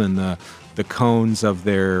pencils in the cones of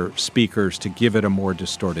their speakers to give it a more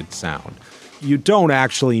distorted sound. You don't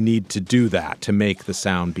actually need to do that to make the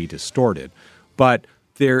sound be distorted, but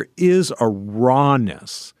there is a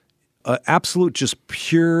rawness, absolute just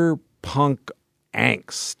pure punk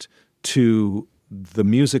angst to the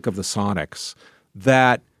music of the Sonics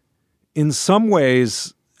that in some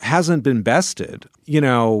ways hasn't been bested. You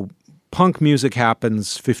know, punk music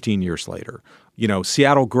happens 15 years later. You know,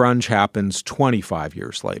 Seattle grunge happens 25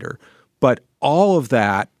 years later. But all of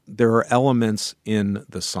that, there are elements in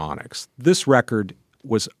the Sonics. This record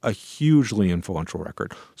was a hugely influential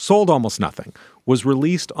record. Sold almost nothing. Was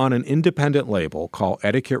released on an independent label called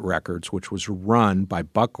Etiquette Records, which was run by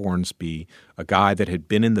Buck Ormsby, a guy that had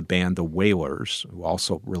been in the band The Wailers, who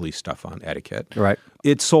also released stuff on Etiquette. Right.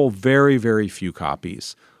 It sold very, very few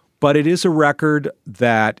copies. But it is a record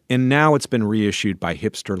that, and now it's been reissued by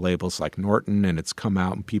hipster labels like Norton, and it's come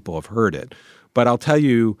out and people have heard it. But I'll tell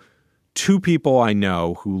you, two people I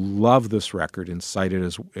know who love this record and cite it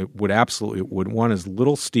as would. One is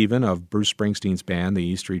Little Steven of Bruce Springsteen's band, the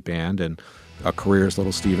E Street Band, and a career as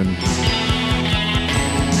Little Steven.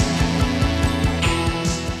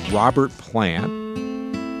 Robert Plant.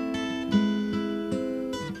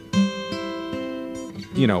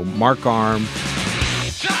 You know, Mark Arm.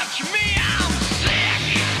 Touch me, I'm sick.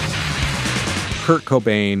 Kurt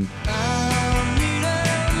Cobain.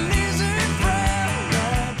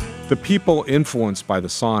 The people influenced by the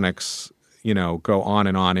Sonics, you know, go on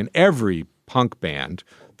and on. In every punk band,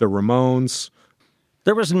 the Ramones.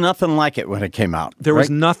 There was nothing like it when it came out. There was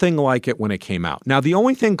nothing like it when it came out. Now, the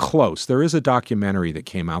only thing close, there is a documentary that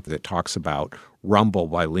came out that talks about Rumble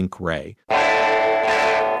by Link Wray.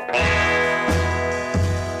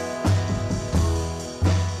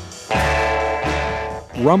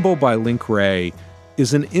 Rumble by Link Wray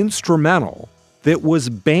is an instrumental that was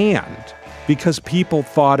banned because people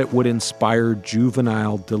thought it would inspire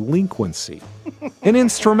juvenile delinquency. An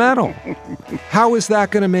instrumental. How is that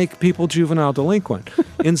going to make people juvenile delinquent?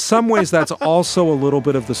 In some ways, that's also a little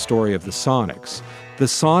bit of the story of the Sonics. The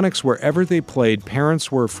Sonics, wherever they played,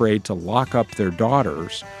 parents were afraid to lock up their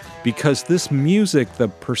daughters because this music, the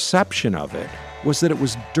perception of it, was that it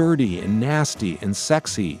was dirty and nasty and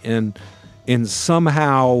sexy and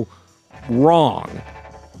somehow wrong.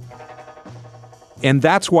 And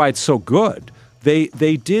that's why it's so good. They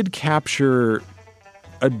did capture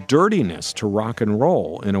a dirtiness to rock and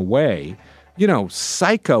roll in a way. You know,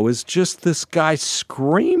 Psycho is just this guy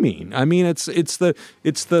screaming. I mean, it's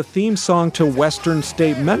the theme song to Western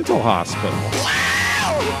State Mental Hospital.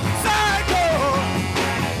 Wow, Psycho!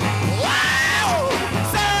 Wow,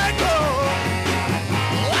 Psycho!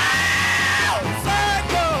 Wow,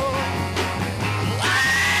 Psycho!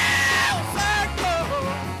 Wow,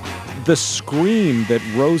 Psycho! The scream that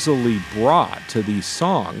Rosalie brought to these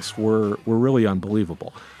songs were really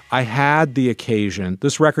unbelievable. I had the occasion,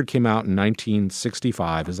 this record came out in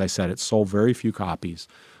 1965. As I said, it sold very few copies.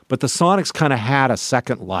 But the Sonics kind of had a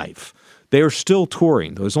second life. They are still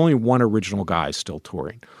touring. There was only one original guy still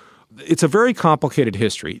touring. It's a very complicated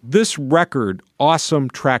history. This record, awesome,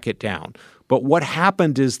 track it down. But what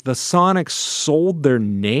happened is the Sonics sold their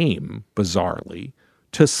name, bizarrely,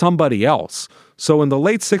 to somebody else. So in the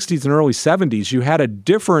late 60s and early 70s, you had a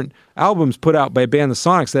different albums put out by a band, the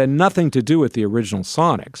Sonics, that had nothing to do with the original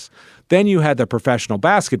Sonics. Then you had the professional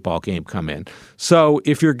basketball game come in. So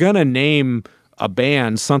if you're going to name a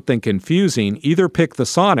band something confusing, either pick the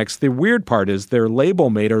Sonics. The weird part is their label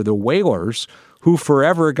mate are the Wailers, who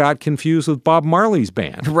forever got confused with Bob Marley's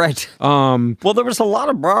band. Right. Well, there was a lot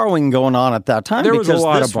of borrowing going on at that time. There was a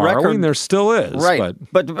lot of borrowing. There still is. Right.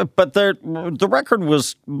 But the record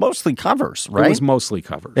was mostly covers, right? It was mostly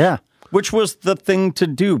covers. Yeah. Which was the thing to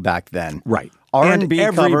do back then. Right. R&B and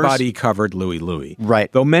everybody covers. covered Louie Louie.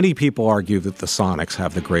 Right. Though many people argue that the Sonics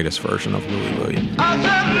have the greatest version of Louie Louie.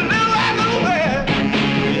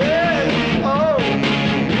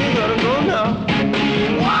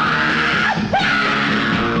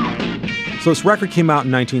 So this record came out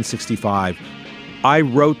in 1965. I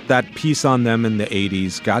wrote that piece on them in the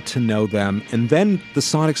 80s, got to know them, and then the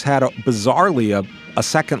Sonics had bizarrely a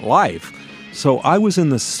second life. So I was in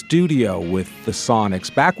the studio with the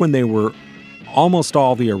Sonics back when they were almost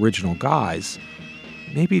all the original guys,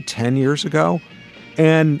 maybe 10 years ago.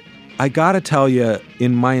 And I got to tell you,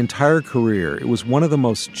 in my entire career, it was one of the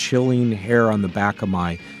most chilling hair on the back of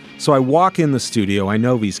my... So I walk in the studio, I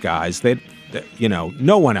know these guys,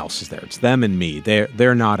 no one else is there. It's them and me.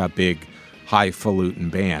 They're not a big, highfalutin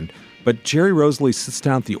band. But Jerry Rosalie sits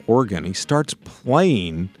down at the organ. He starts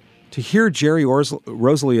playing. To hear Jerry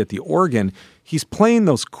Rosalie at the organ, he's playing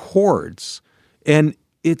those chords. And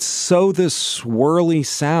it's so this swirly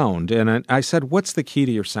sound. And I said, what's the key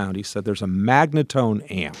to your sound? He said, there's a Magnatone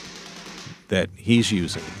amp that he's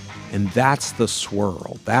using. And that's the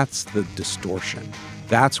swirl. That's the distortion.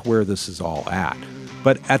 That's where this is all at.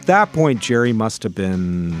 But at that point, Jerry must have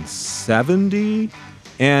been 70.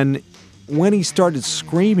 And when he started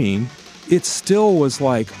screaming, it still was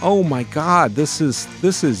like, oh my God, this is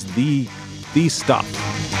the stuff.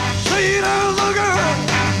 Say there's a girl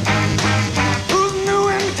who's new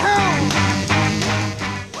in town.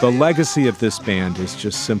 The legacy of this band is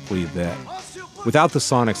just simply that without the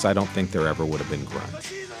Sonics, I don't think there ever would have been grunge.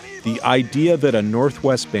 The idea that a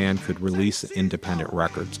Northwest band could release independent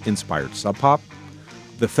records inspired Sub Pop.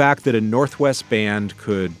 The fact that a Northwest band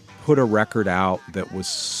could put a record out that was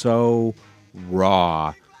so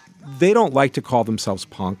raw. They don't like to call themselves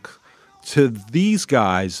punk. To these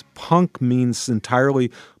guys, punk means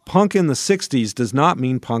entirely... Punk in the 60s does not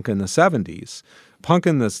mean punk in the 70s. Punk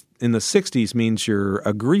in the 60s means you're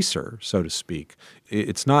a greaser, so to speak.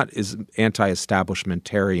 It's not as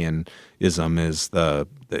anti-establishmentarianism as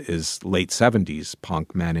late 70s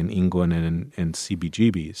punk men in England and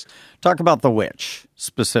CBGBs. Talk about The Witch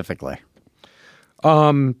specifically.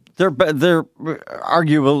 They're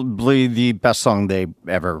arguably the best song they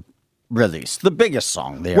ever released, the biggest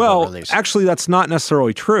song they ever released. Well, actually, that's not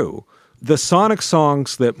necessarily true. The Sonic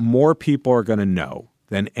songs that more people are going to know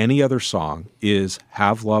than any other song is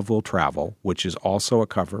Have Love Will Travel, which is also a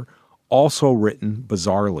cover, also written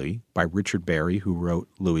bizarrely by Richard Berry, who wrote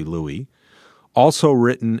Louie Louie, also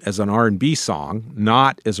written as an R&B song,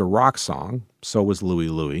 not as a rock song. So was Louie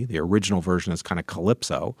Louie. The original version is kind of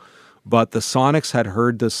calypso. But the Sonics had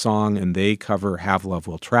heard this song and they cover Have Love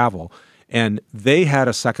Will Travel. And they had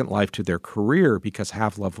a second life to their career because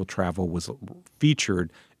Have Love Will Travel was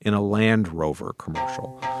featured in a Land Rover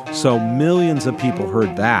commercial. So millions of people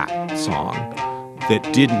heard that song that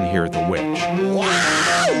didn't hear The Witch.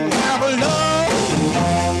 Have a love.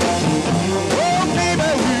 Oh, baby,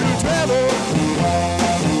 we'll travel.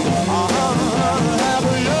 Have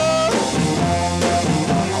a love.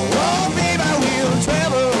 Oh, baby, we'll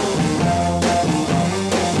travel.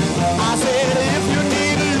 I said, if you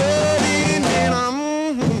need loving, then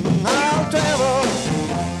I'll travel.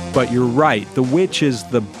 But you're right, The Witch is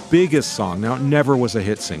the biggest song. Now, it never was a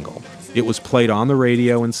hit single. It was played on the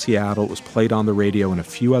radio in Seattle. It was played on the radio in a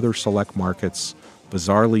few other select markets.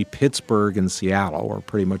 Bizarrely, Pittsburgh and Seattle are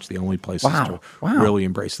pretty much the only places to really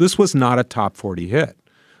embrace. This was not a top 40 hit.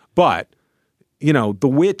 But, The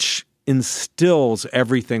Witch instills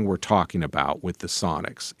everything we're talking about with the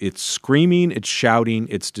Sonics. It's screaming, it's shouting,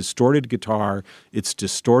 it's distorted guitar, it's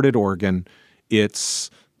distorted organ. It's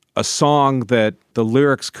a song that the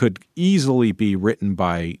lyrics could easily be written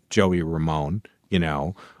by Joey Ramone,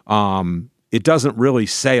 It doesn't really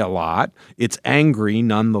say a lot. It's angry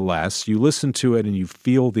nonetheless. You listen to it and you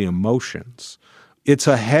feel the emotions. It's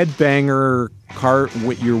a headbanger.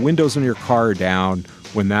 Your windows in your car are down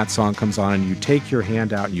when that song comes on, and you take your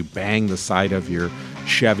hand out and you bang the side of your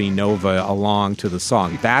Chevy Nova along to the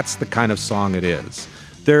song. That's the kind of song it is.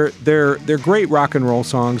 They're great rock and roll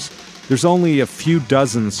songs. There's only a few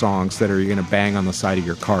dozen songs that are going to bang on the side of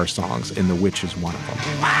your car songs, and The Witch is one of them.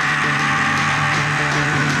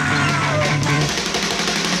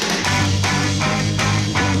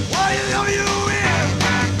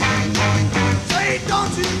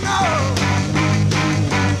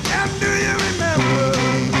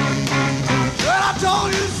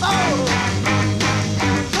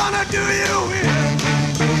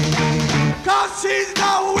 She's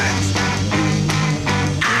no witch.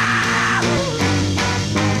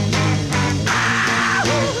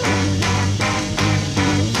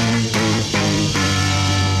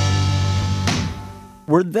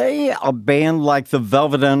 Were they a band like the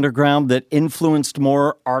Velvet Underground that influenced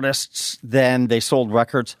more artists than they sold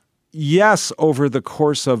records? Yes, over the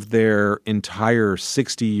course of their entire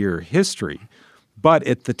 60-year history. But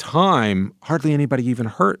at the time, hardly anybody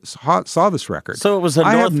even saw this record. So it was a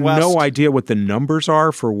Northwest. Northwest. I have no idea what the numbers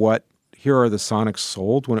are for what Here Are the Sonics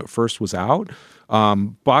sold when it first was out.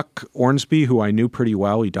 Buck Ormsby, who I knew pretty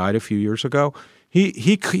well, he died a few years ago. He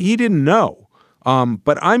didn't know.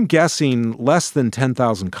 But I'm guessing less than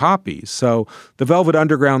 10,000 copies. So the Velvet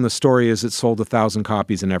Underground, the story is it sold 1,000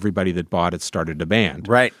 copies and everybody that bought it started a band.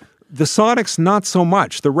 Right. The Sonics, not so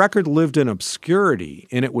much. The record lived in obscurity,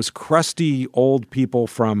 and it was crusty old people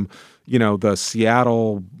from, the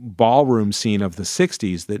Seattle ballroom scene of the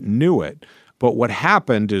 60s that knew it. But what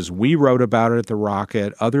happened is we wrote about it at the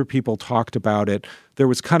Rocket. Other people talked about it. There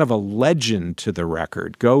was kind of a legend to the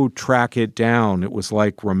record. Go track it down. It was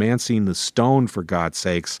like romancing the stone, for God's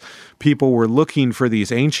sakes. People were looking for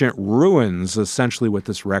these ancient ruins, essentially what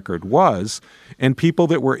this record was. And people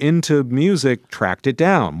that were into music tracked it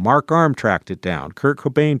down. Mark Arm tracked it down. Kurt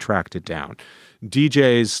Cobain tracked it down.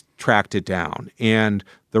 DJs tracked it down. And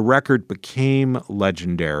the record became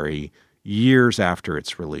legendary years after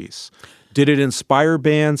its release. Did it inspire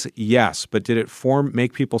bands? Yes. But did it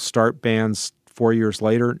make people start bands 4 years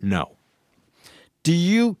later? No. Do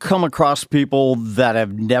you come across people that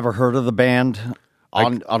have never heard of the band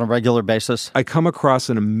on a regular basis? I come across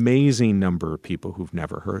an amazing number of people who've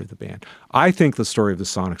never heard of the band. I think the story of the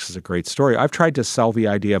Sonics is a great story. I've tried to sell the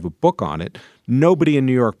idea of a book on it. Nobody in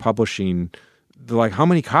New York publishing, they're like, how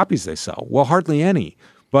many copies they sell? Well, hardly any.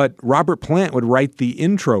 But Robert Plant would write the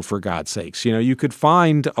intro, for God's sakes. You could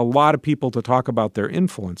find a lot of people to talk about their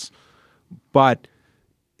influence. But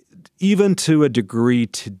even to a degree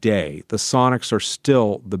today, the Sonics are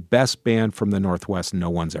still the best band from the Northwest no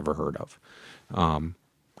one's ever heard of. And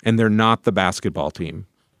they're not the basketball team.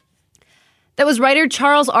 That was writer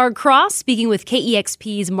Charles R. Cross speaking with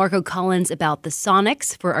KEXP's Marco Collins about the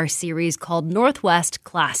Sonics for our series called Northwest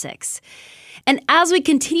Classics. And as we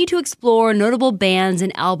continue to explore notable bands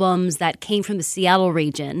and albums that came from the Seattle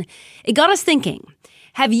region, it got us thinking,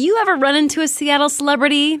 have you ever run into a Seattle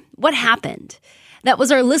celebrity? What happened? That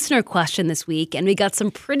was our listener question this week, and we got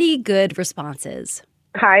some pretty good responses.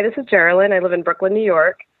 Hi, this is Geraldine. I live in Brooklyn, New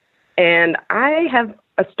York, and I have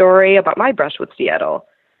a story about my brush with Seattle.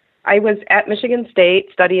 I was at Michigan State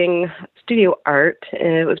studying studio art,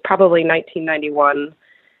 and it was probably 1991.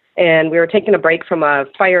 And we were taking a break from a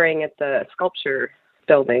firing at the sculpture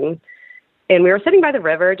building. And we were sitting by the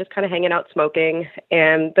river, just kind of hanging out smoking.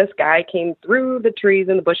 And this guy came through the trees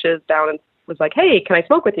and the bushes down and was like, hey, can I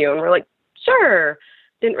smoke with you? And we're like, sure.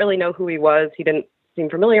 Didn't really know who he was. He didn't seem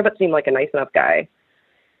familiar, but seemed like a nice enough guy.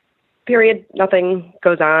 Period. Nothing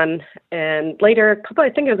goes on. And later, I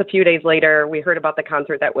think it was a few days later, we heard about the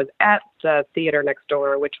concert that was at the theater next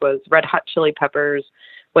door, which was Red Hot Chili Peppers,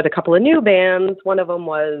 with a couple of new bands. One of them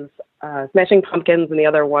was Smashing Pumpkins, and the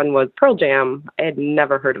other one was Pearl Jam. I had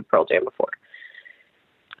never heard of Pearl Jam before.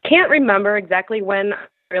 Can't remember exactly when I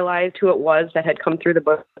realized who it was that had come through the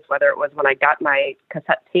bushes, whether it was when I got my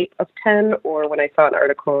cassette tape of 10 or when I saw an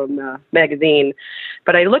article in the magazine.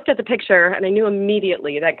 But I looked at the picture, and I knew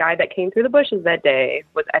immediately that guy that came through the bushes that day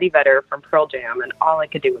was Eddie Vedder from Pearl Jam, and all I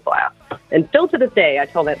could do was laugh. And still to this day, I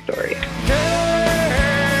tell that story.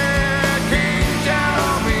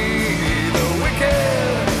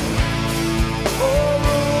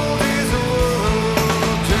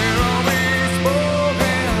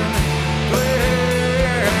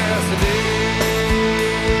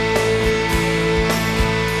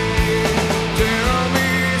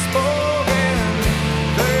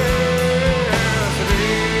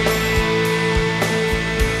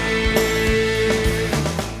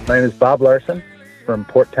 My name is Bob Larson from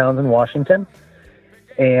Port Townsend, Washington.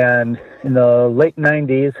 And in the late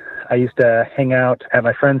 90s, I used to hang out at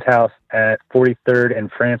my friend's house at 43rd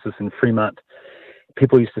and Francis in Fremont.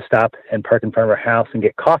 People used to stop and park in front of our house and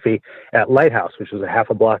get coffee at Lighthouse, which was a half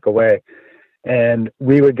a block away. And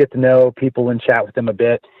we would get to know people and chat with them a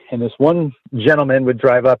bit. And this one gentleman would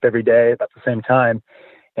drive up every day about the same time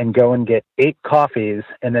and go and get 8 coffees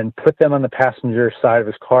and then put them on the passenger side of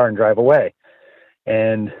his car and drive away.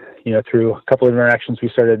 And, through a couple of interactions, we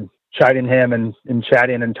started chiding him and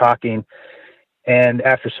chatting and talking. And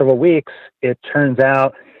after several weeks, it turns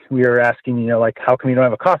out we were asking, how come you don't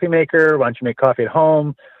have a coffee maker? Why don't you make coffee at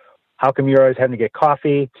home? How come you're always having to get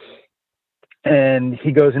coffee? And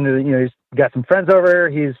he goes into, he's got some friends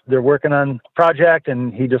over. They're working on a project,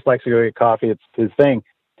 and he just likes to go get coffee. It's his thing.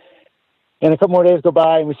 And a couple more days go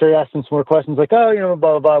by, and we started asking some more questions, like, blah,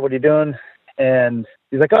 blah, blah, what are you doing? And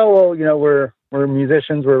he's like, oh, well, we're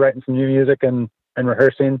musicians. We're writing some new music and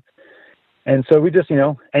rehearsing. And so we just,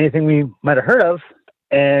 anything we might have heard of.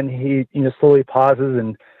 And he, slowly pauses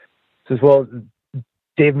and says, well,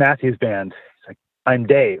 Dave Matthews Band. He's like, I'm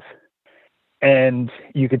Dave. And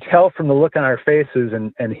you could tell from the look on our faces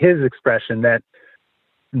and his expression that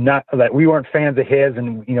we weren't fans of his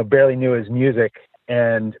and, barely knew his music.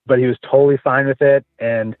 But he was totally fine with it.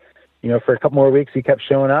 And, for a couple more weeks, he kept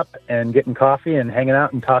showing up and getting coffee and hanging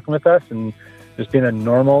out and talking with us. And just being a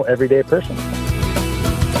normal, everyday person.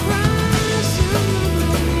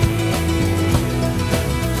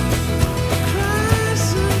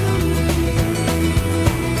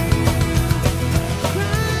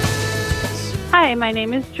 Hi, my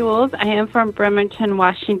name is Jules. I am from Bremerton,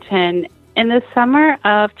 Washington. In the summer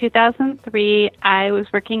of 2003, I was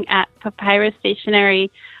working at Papyrus Stationery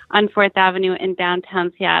on 4th Avenue in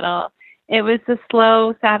downtown Seattle. It was a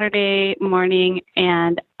slow Saturday morning,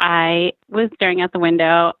 and I was staring out the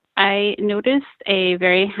window. I noticed a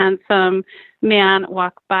very handsome man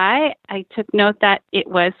walk by. I took note that it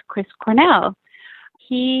was Chris Cornell.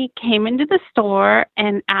 He came into the store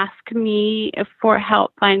and asked me for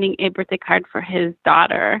help finding a birthday card for his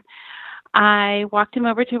daughter. I walked him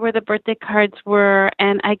over to where the birthday cards were,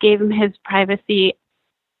 and I gave him his privacy.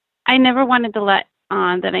 I never wanted to let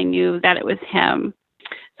on that I knew that it was him.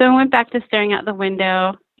 So I went back to staring out the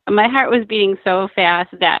window. My heart was beating so fast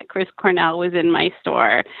that Chris Cornell was in my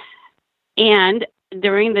store. And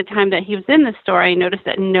during the time that he was in the store, I noticed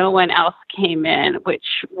that no one else came in, which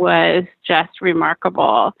was just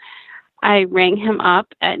remarkable. I rang him up,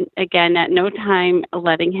 and again, at no time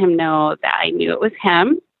letting him know that I knew it was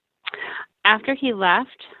him. After he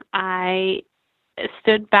left, I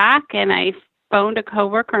stood back and I phoned a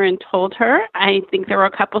coworker and told her. I think there were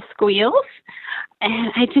a couple squeals.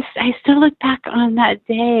 And I still look back on that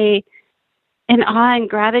day in awe and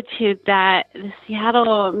gratitude that the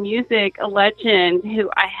Seattle music legend, who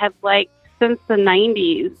I have liked since the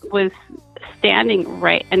 90s, was standing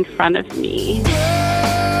right in front of me.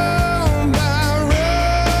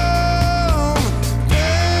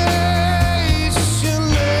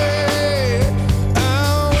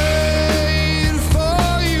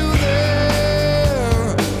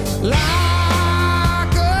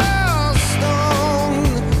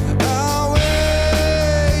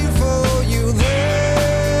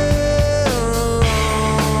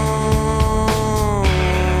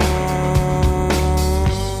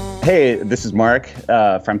 Hey, this is Mark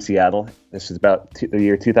from Seattle. This is about the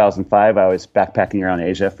year 2005. I was backpacking around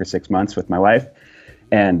Asia for 6 months with my wife,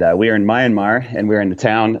 and we are in Myanmar, and we're in the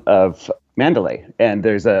town of Mandalay. And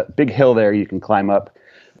there's a big hill there you can climb up,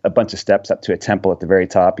 a bunch of steps up to a temple at the very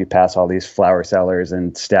top. You pass all these flower sellers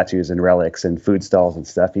and statues and relics and food stalls and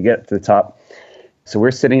stuff. You get to the top. So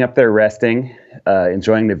we're sitting up there resting,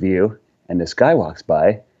 enjoying the view, and this guy walks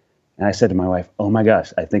by, and I said to my wife, "Oh my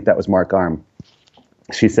gosh, I think that was Mark Arm."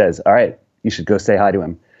 She says, "All right, you should go say hi to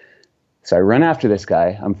him." So I run after this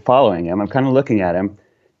guy. I'm following him. I'm kind of looking at him.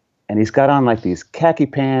 And he's got on like these khaki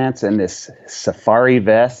pants and this safari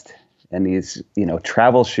vest and these,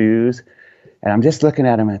 travel shoes. And I'm just looking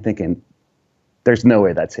at him and thinking, there's no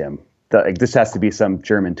way that's him. This has to be some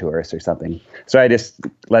German tourist or something. So I just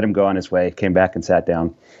let him go on his way, came back and sat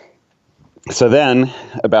down. So then,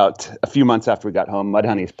 about a few months after we got home,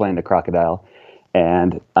 Mudhoney's playing the Crocodile.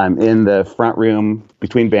 And I'm in the front room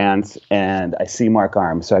between bands, and I see Mark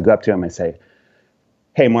Arm. So I go up to him and say,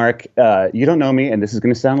 "Hey, Mark, you don't know me, and this is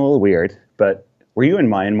going to sound a little weird, but were you in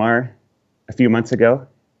Myanmar a few months ago?"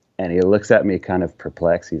 And he looks at me kind of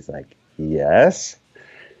perplexed. He's like, "Yes."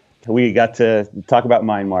 We got to talk about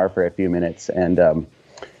Myanmar for a few minutes, and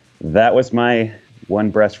that was my one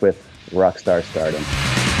brush with rock star stardom.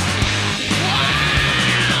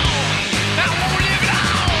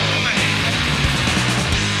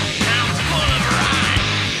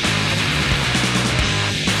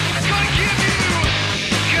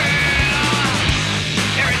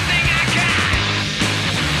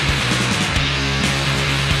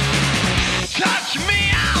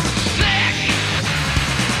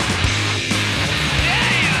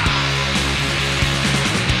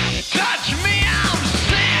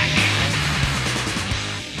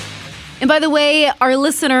 And by the way, our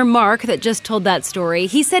listener, Mark, that just told that story,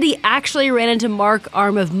 he said he actually ran into Mark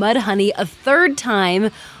Arm of Mudhoney a third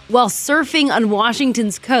time while surfing on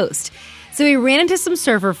Washington's coast. So he ran into some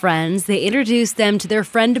surfer friends. They introduced them to their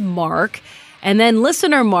friend Mark. And then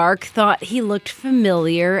listener Mark thought he looked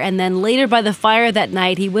familiar. And then later by the fire that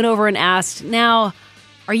night, he went over and asked, "Now,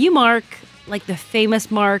 are you Mark, like the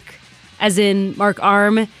famous Mark, as in Mark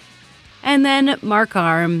Arm?" And then Mark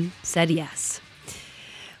Arm said yes.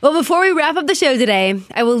 Well, before we wrap up the show today,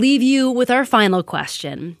 I will leave you with our final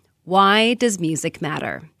question. Why does music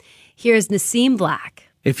matter? Here's Nassim Black.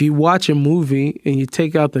 If you watch a movie and you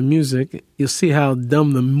take out the music, you'll see how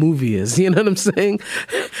dumb the movie is. You know what I'm saying?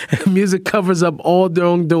 Music covers up all the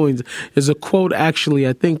wrongdoings. There's a quote, actually,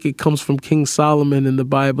 I think it comes from King Solomon in the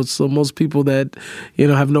Bible. So most people that,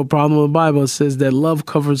 have no problem with the Bible, it says that love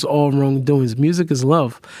covers all wrongdoings. Music is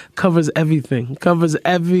love. Covers everything.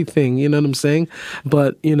 You know what I'm saying?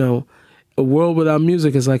 But, a world without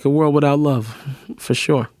music is like a world without love, for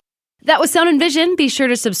sure. That was Sound and Vision. Be sure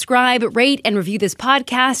to subscribe, rate, and review this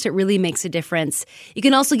podcast. It really makes a difference. You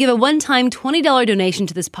can also give a one-time $20 donation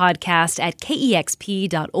to this podcast at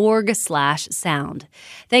kexp.org/sound.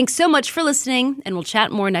 Thanks so much for listening, and we'll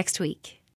chat more next week.